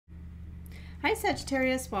Hi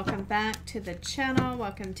Sagittarius, welcome back to the channel.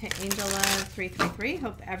 Welcome to Angel Love 333.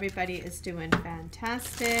 Hope everybody is doing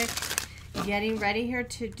fantastic. Getting ready here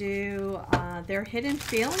to do their hidden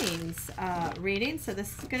feelings reading. So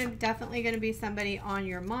this is definitely going to be somebody on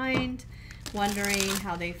your mind, wondering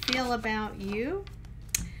how they feel about you.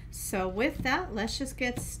 So with that, let's just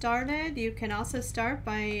get started. You can also start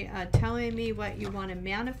by telling me what you want to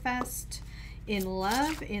manifest in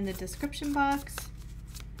love in the description box.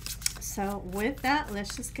 So with that,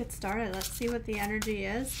 let's just get started. Let's see what the energy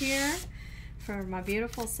is here for my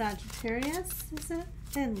beautiful Sagittarius. Is it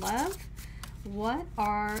in love? What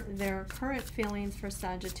are their current feelings for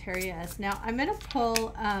Sagittarius? Now, I'm going to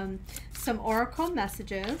pull some oracle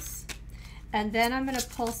messages, and then I'm going to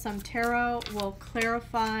pull some tarot. We'll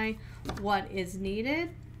clarify what is needed.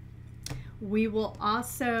 We will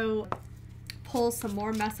also pull some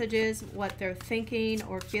more messages, what they're thinking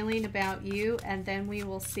or feeling about you, and then we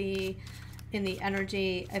will see in the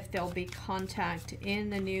energy if there'll be contact in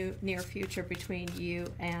the near future between you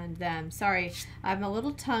and them. Sorry, I'm a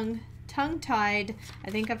little tongue-tied. I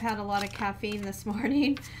think I've had a lot of caffeine this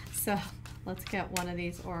morning, so let's get one of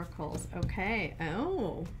these oracles. Okay.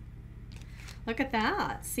 Oh, look at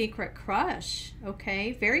that. Secret crush.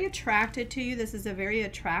 Okay. Very attracted to you. This is a very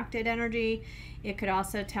attracted energy. It could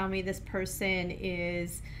also tell me this person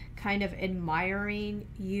is kind of admiring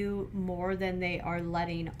you more than they are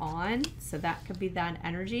letting on. So that could be that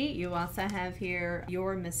energy. You also have here,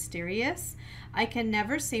 you're mysterious. I can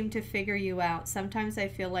never seem to figure you out. Sometimes I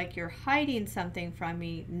feel like you're hiding something from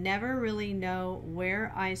me. Never really know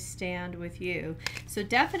where I stand with you. So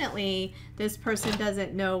definitely this person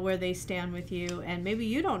doesn't know where they stand with you, and maybe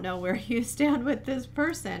you don't know where you stand with this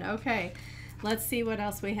person. Okay. Let's see what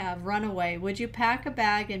else we have. Runaway. Would you pack a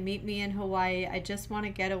bag and meet me in Hawaii? I just want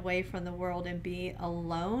to get away from the world and be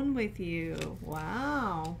alone with you.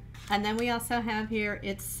 Wow. And then we also have here,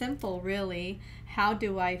 it's simple, really. How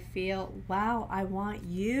do I feel? Wow, I want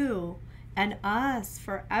you and us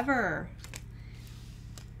forever.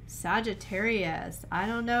 Sagittarius. I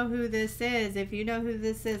don't know who this is. If you know who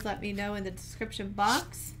this is, let me know in the description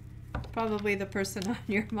box. Probably the person on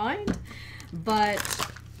your mind. But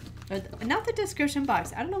not the description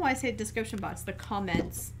box. I don't know why I say description box. The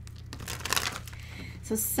comments.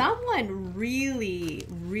 So someone really,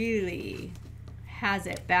 really has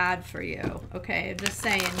it bad for you. Okay, I'm just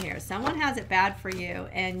saying here. Someone has it bad for you,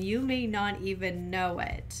 and you may not even know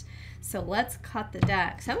it. So let's cut the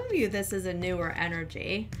deck. Some of you, this is a newer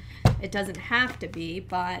energy. It doesn't have to be,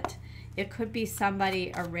 but it could be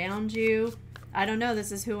somebody around you. I don't know.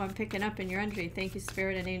 This is who I'm picking up in your energy. Thank you,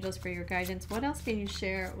 Spirit and Angels, for your guidance. What else can you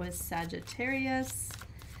share with Sagittarius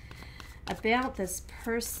about this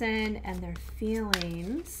person and their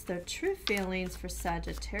feelings, their true feelings for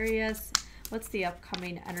Sagittarius? What's the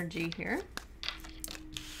upcoming energy here?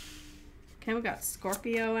 Okay, we got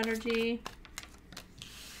Scorpio energy,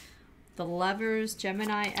 the Lovers,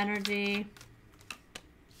 Gemini energy.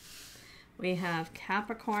 We have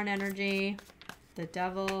Capricorn energy. The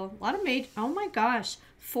Devil, a lot of major, oh my gosh,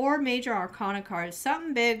 4 major arcana cards.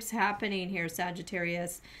 Something big's happening here,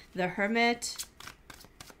 Sagittarius. The Hermit.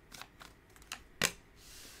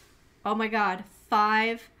 Oh my God,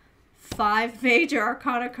 5 major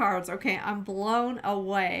arcana cards. Okay, I'm blown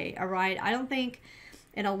away, all right? I don't think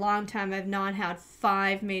in a long time I've not had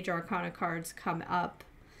 5 major arcana cards come up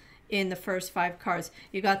in the first 5 cards.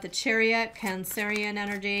 You got the Chariot, Cancerian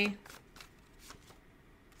energy.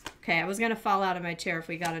 Okay, I was going to fall out of my chair if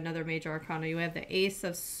we got another major arcana. You have the Ace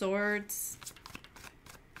of Swords,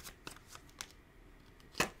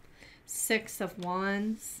 6 of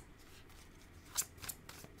Wands,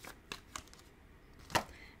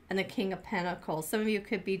 and the King of Pentacles. Some of you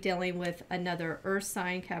could be dealing with another earth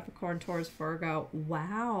sign, Capricorn, Taurus, Virgo.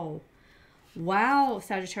 Wow. Wow,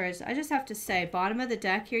 Sagittarius. I just have to say, bottom of the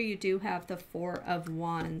deck here, you do have the 4 of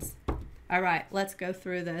Wands. All right, let's go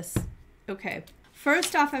through this. Okay.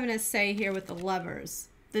 First off, I'm going to say here with the Lovers,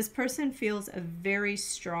 this person feels a very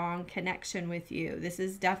strong connection with you. This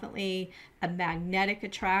is definitely a magnetic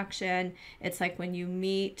attraction. It's like when you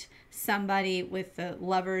meet somebody with the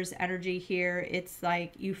Lovers energy here, it's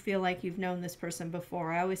like you feel like you've known this person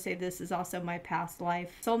before. I always say this is also my past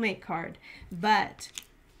life soulmate card. But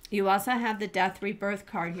you also have the Death Rebirth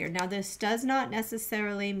card here. Now, this does not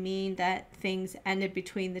necessarily mean that things ended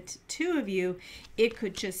between the two of you. It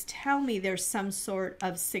could just tell me there's some sort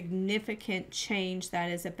of significant change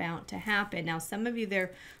that is about to happen. Now, some of you,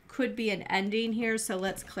 there could be an ending here, so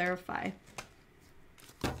let's clarify.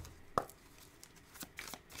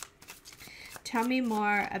 Tell me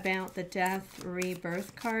more about the Death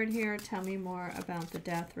Rebirth card here. Tell me more about the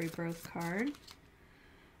Death Rebirth card.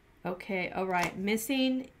 Okay, all right.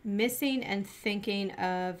 Missing and thinking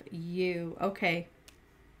of you. Okay.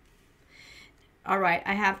 All right,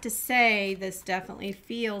 I have to say this definitely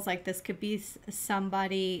feels like this could be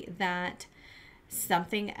somebody that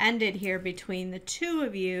something ended here between the two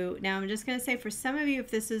of you. Now, I'm just going to say for some of you, if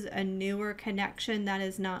this is a newer connection, that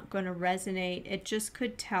is not going to resonate. It just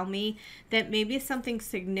could tell me that maybe something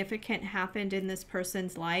significant happened in this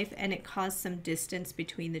person's life and it caused some distance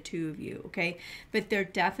between the two of you, okay? But they're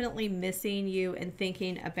definitely missing you and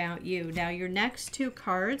thinking about you. Now, your next two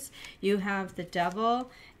cards, you have the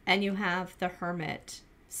Devil and you have the Hermit.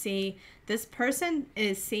 See, this person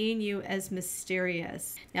is seeing you as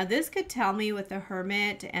mysterious. Now, this could tell me with the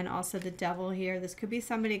Hermit and also the Devil here, this could be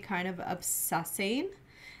somebody kind of obsessing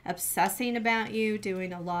about you,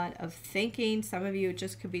 doing a lot of thinking. Some of you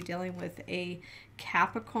just could be dealing with a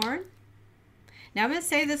Capricorn. Now, I'm going to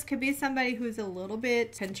say this could be somebody who's a little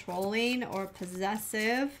bit controlling or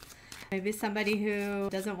possessive. Maybe somebody who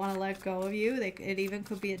doesn't want to let go of you. It even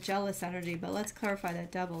could be a jealous energy, but let's clarify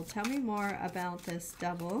that Devil. Tell me more about this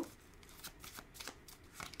Devil.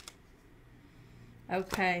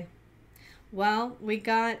 Okay. Well, we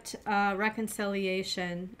got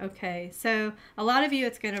reconciliation. Okay, so a lot of you,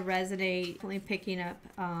 it's going to resonate. Definitely picking up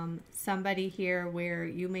somebody here where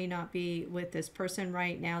you may not be with this person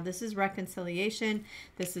right now. This is reconciliation.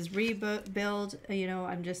 This is rebuild. You know,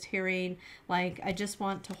 I'm just hearing like, I just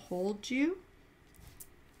want to hold you.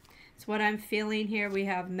 It's what I'm feeling here. We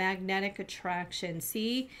have magnetic attraction.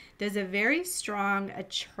 See, there's a very strong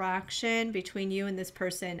attraction between you and this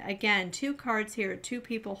person. Again, two cards here, two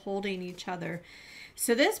people holding each other.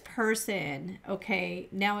 So this person, okay,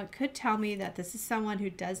 now it could tell me that this is someone who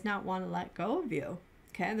does not want to let go of you.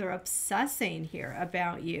 Okay, they're obsessing here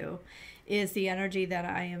about you is the energy that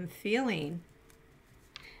I am feeling.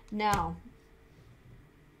 Now,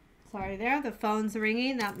 sorry there, the phone's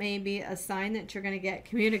ringing. That may be a sign that you're going to get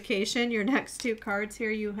communication. Your next two cards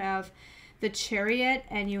here, you have the Chariot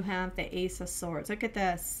and you have the Ace of Swords. Look at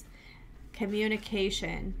this.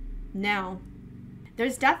 Communication. Now,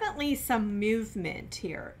 there's definitely some movement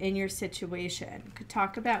here in your situation. Could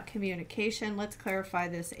talk about communication. Let's clarify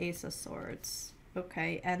this Ace of Swords.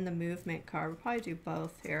 Okay, and the movement card. We'll probably do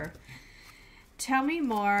both here. Tell me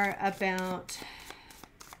more about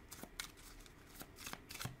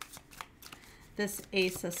this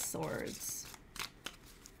Ace of Swords.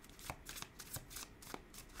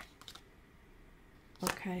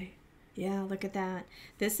 Okay, yeah, look at that.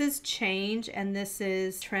 This is change and this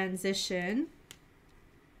is transition.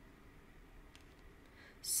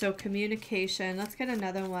 So communication. Let's get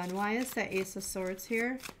another one. Why is the Ace of Swords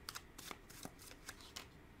here?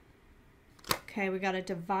 Okay, we got a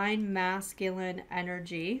divine masculine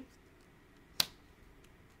energy.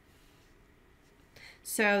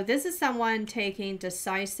 So this is someone taking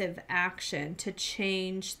decisive action to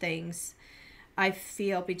change things, I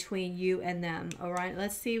feel, between you and them. All right,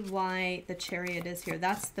 let's see why the Chariot is here.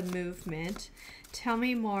 That's the movement. Tell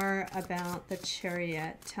me more about the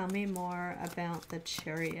Chariot. Tell me more about the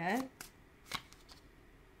Chariot.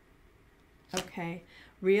 Okay,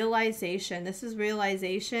 realization. This is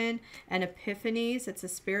realization and epiphanies. It's a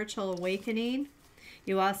spiritual awakening.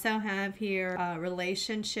 You also have here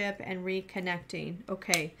relationship and reconnecting.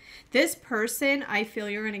 Okay, this person, I feel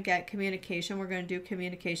you're going to get communication. We're going to do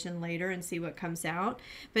communication later and see what comes out.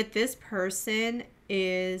 But this person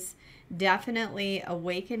is definitely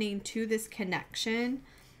awakening to this connection.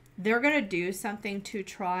 They're going to do something to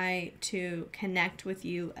try to connect with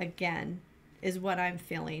you again, is what I'm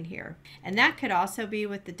feeling here. And that could also be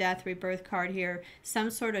with the Death Rebirth card here, some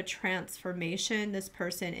sort of transformation this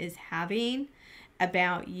person is having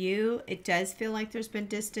about you. It does feel like there's been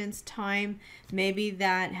distance, time, maybe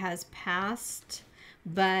that has passed,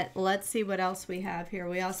 but let's see what else we have here.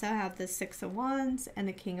 We also have the Six of Wands and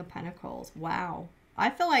the King of Pentacles. Wow.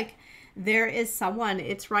 I feel like there is someone,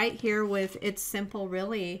 it's right here with, it's simple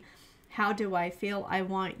really. How do I feel? I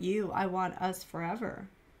want you. I want us forever.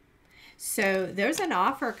 So there's an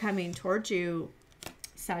offer coming towards you,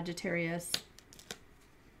 Sagittarius.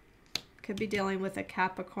 Could be dealing with a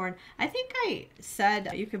Capricorn. I think I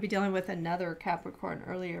said you could be dealing with another Capricorn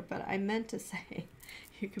earlier, but I meant to say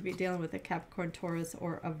you could be dealing with a Capricorn, Taurus,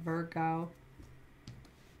 or a Virgo.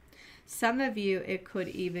 Some of you, it could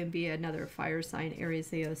even be another fire sign,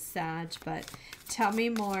 Aries, Leo, Sag. But tell me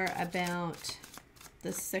more about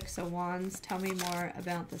the Six of Wands. Tell me more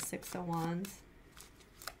about the Six of Wands.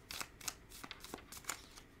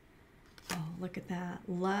 Oh, look at that.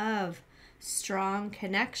 Love. Strong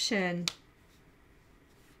connection.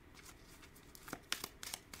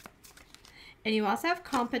 And you also have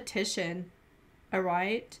competition, all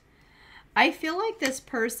right? I feel like this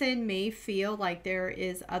person may feel like there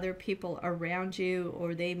is other people around you,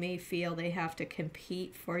 or they may feel they have to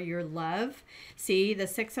compete for your love. See, the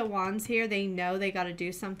Six of Wands here, they know they got to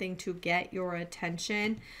do something to get your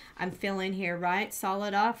attention. I'm feeling here, right?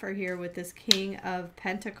 Solid offer here with this King of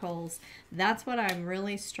Pentacles. That's what I'm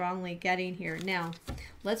really strongly getting here. Now,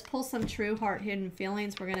 let's pull some true heart hidden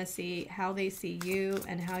feelings. We're going to see how they see you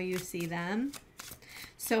and how you see them.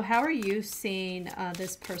 So how are you seeing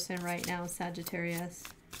this person right now, Sagittarius?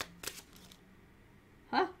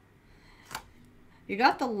 Huh? You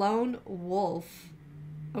got the lone wolf.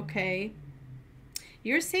 Okay.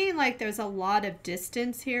 You're seeing like there's a lot of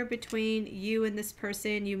distance here between you and this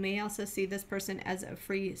person. You may also see this person as a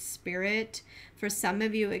free spirit. For some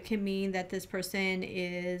of you, it can mean that this person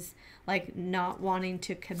is like not wanting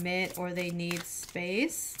to commit, or they need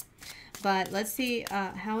space. But let's see,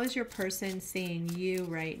 how is your person seeing you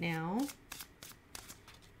right now?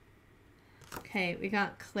 Okay, we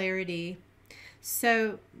got clarity.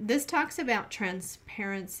 So this talks about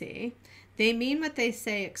transparency. They mean what they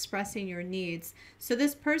say, expressing your needs. So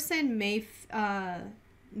this person may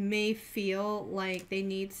feel like they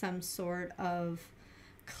need some sort of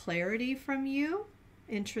clarity from you,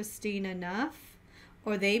 interesting enough.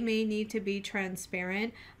 Or they may need to be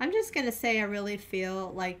transparent. I'm just going to say I really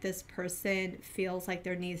feel like this person feels like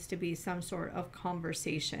there needs to be some sort of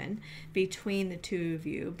conversation between the two of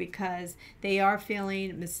you, because they are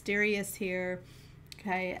feeling mysterious here.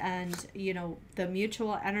 Okay, and you know, the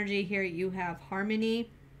mutual energy here, you have harmony.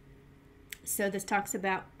 So this talks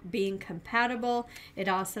about being compatible. It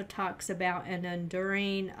also talks about an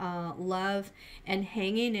enduring love and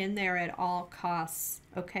hanging in there at all costs.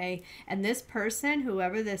 Okay, and this person,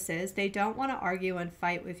 whoever this is, they don't want to argue and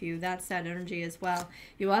fight with you. That's that energy as well.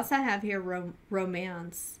 You also have here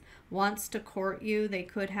romance. Wants to court you. They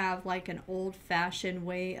could have like an old-fashioned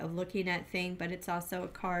way of looking at things, but it's also a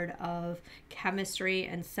card of chemistry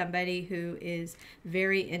and somebody who is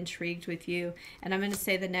very intrigued with you. And I'm going to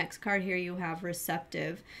say the next card here, you have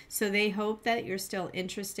receptive. So they hope that you're still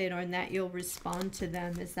interested, or that you'll respond to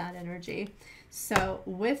them, is that energy. So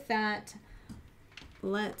with that,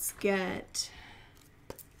 let's get...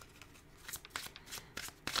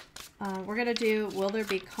 we're going to do, will there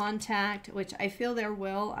be contact, which I feel there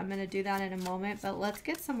will. I'm going to do that in a moment, but let's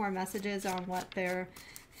get some more messages on what they're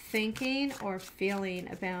thinking or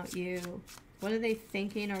feeling about you. What are they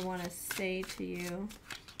thinking or want to say to you?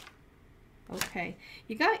 Okay,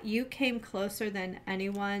 you came closer than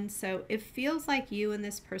anyone, so it feels like you and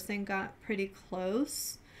this person got pretty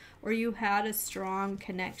close, or you had a strong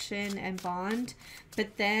connection and bond,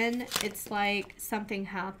 but then it's like something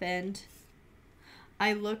happened.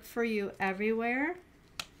 I look for you everywhere.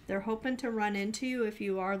 They're hoping to run into you if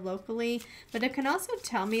you are locally, but it can also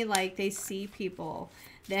tell me like they see people,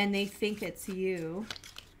 then they think it's you.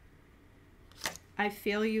 I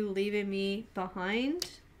feel you leaving me behind.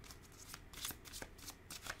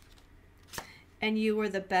 And you were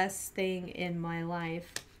the best thing in my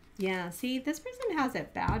life. Yeah, see, this person has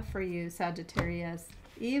it bad for you, Sagittarius,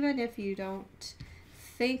 even if you don't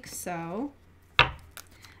think so.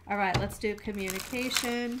 All right, let's do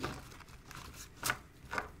communication.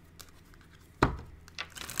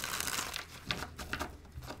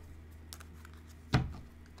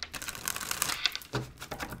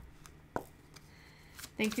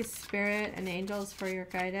 Thank you, Spirit and angels, for your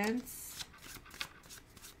guidance.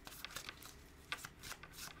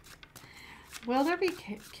 Will there be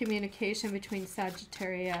communication between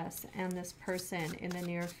Sagittarius and this person in the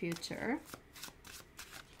near future?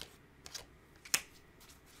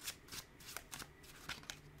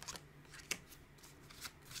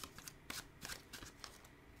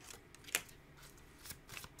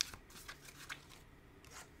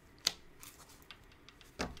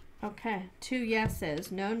 Okay, 2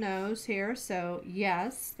 yeses, no nos here. So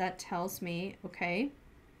yes, that tells me, okay.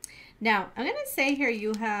 Now, I'm going to say here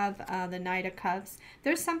you have the Knight of Cups.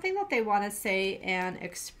 There's something that they want to say and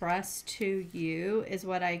express to you is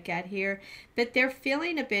what I get here. But they're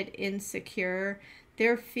feeling a bit insecure.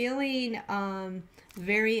 They're feeling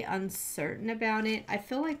very uncertain about it. I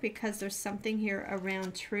feel like because there's something here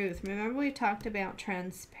around truth. Remember we talked about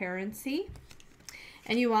transparency?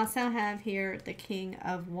 And you also have here the King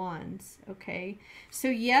of Wands, okay? So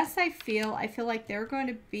yes, I feel like they're going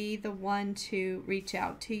to be the one to reach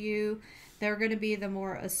out to you. They're going to be the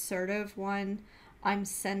more assertive one. I'm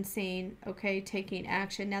sensing, okay, taking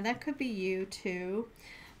action. Now that could be you too.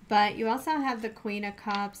 But you also have the Queen of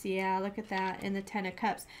Cups. Yeah, look at that. And the Ten of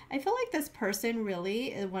Cups. I feel like this person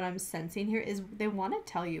really, what I'm sensing here is they want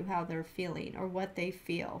to tell you how they're feeling or what they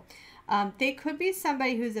feel. They could be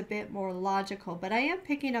somebody who's a bit more logical, but I am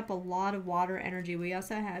picking up a lot of water energy. We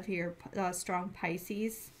also have here strong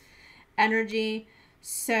Pisces energy.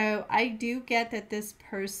 So I do get that this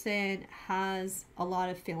person has a lot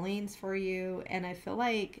of feelings for you, and I feel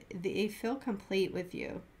like they feel complete with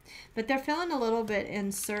you. But they're feeling a little bit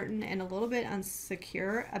uncertain and a little bit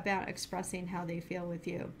insecure about expressing how they feel with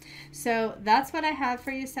you. So that's what I have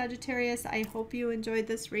for you, Sagittarius. I hope you enjoyed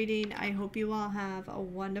this reading. I hope you all have a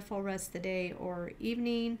wonderful rest of the day or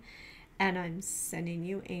evening. And I'm sending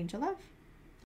you angel love.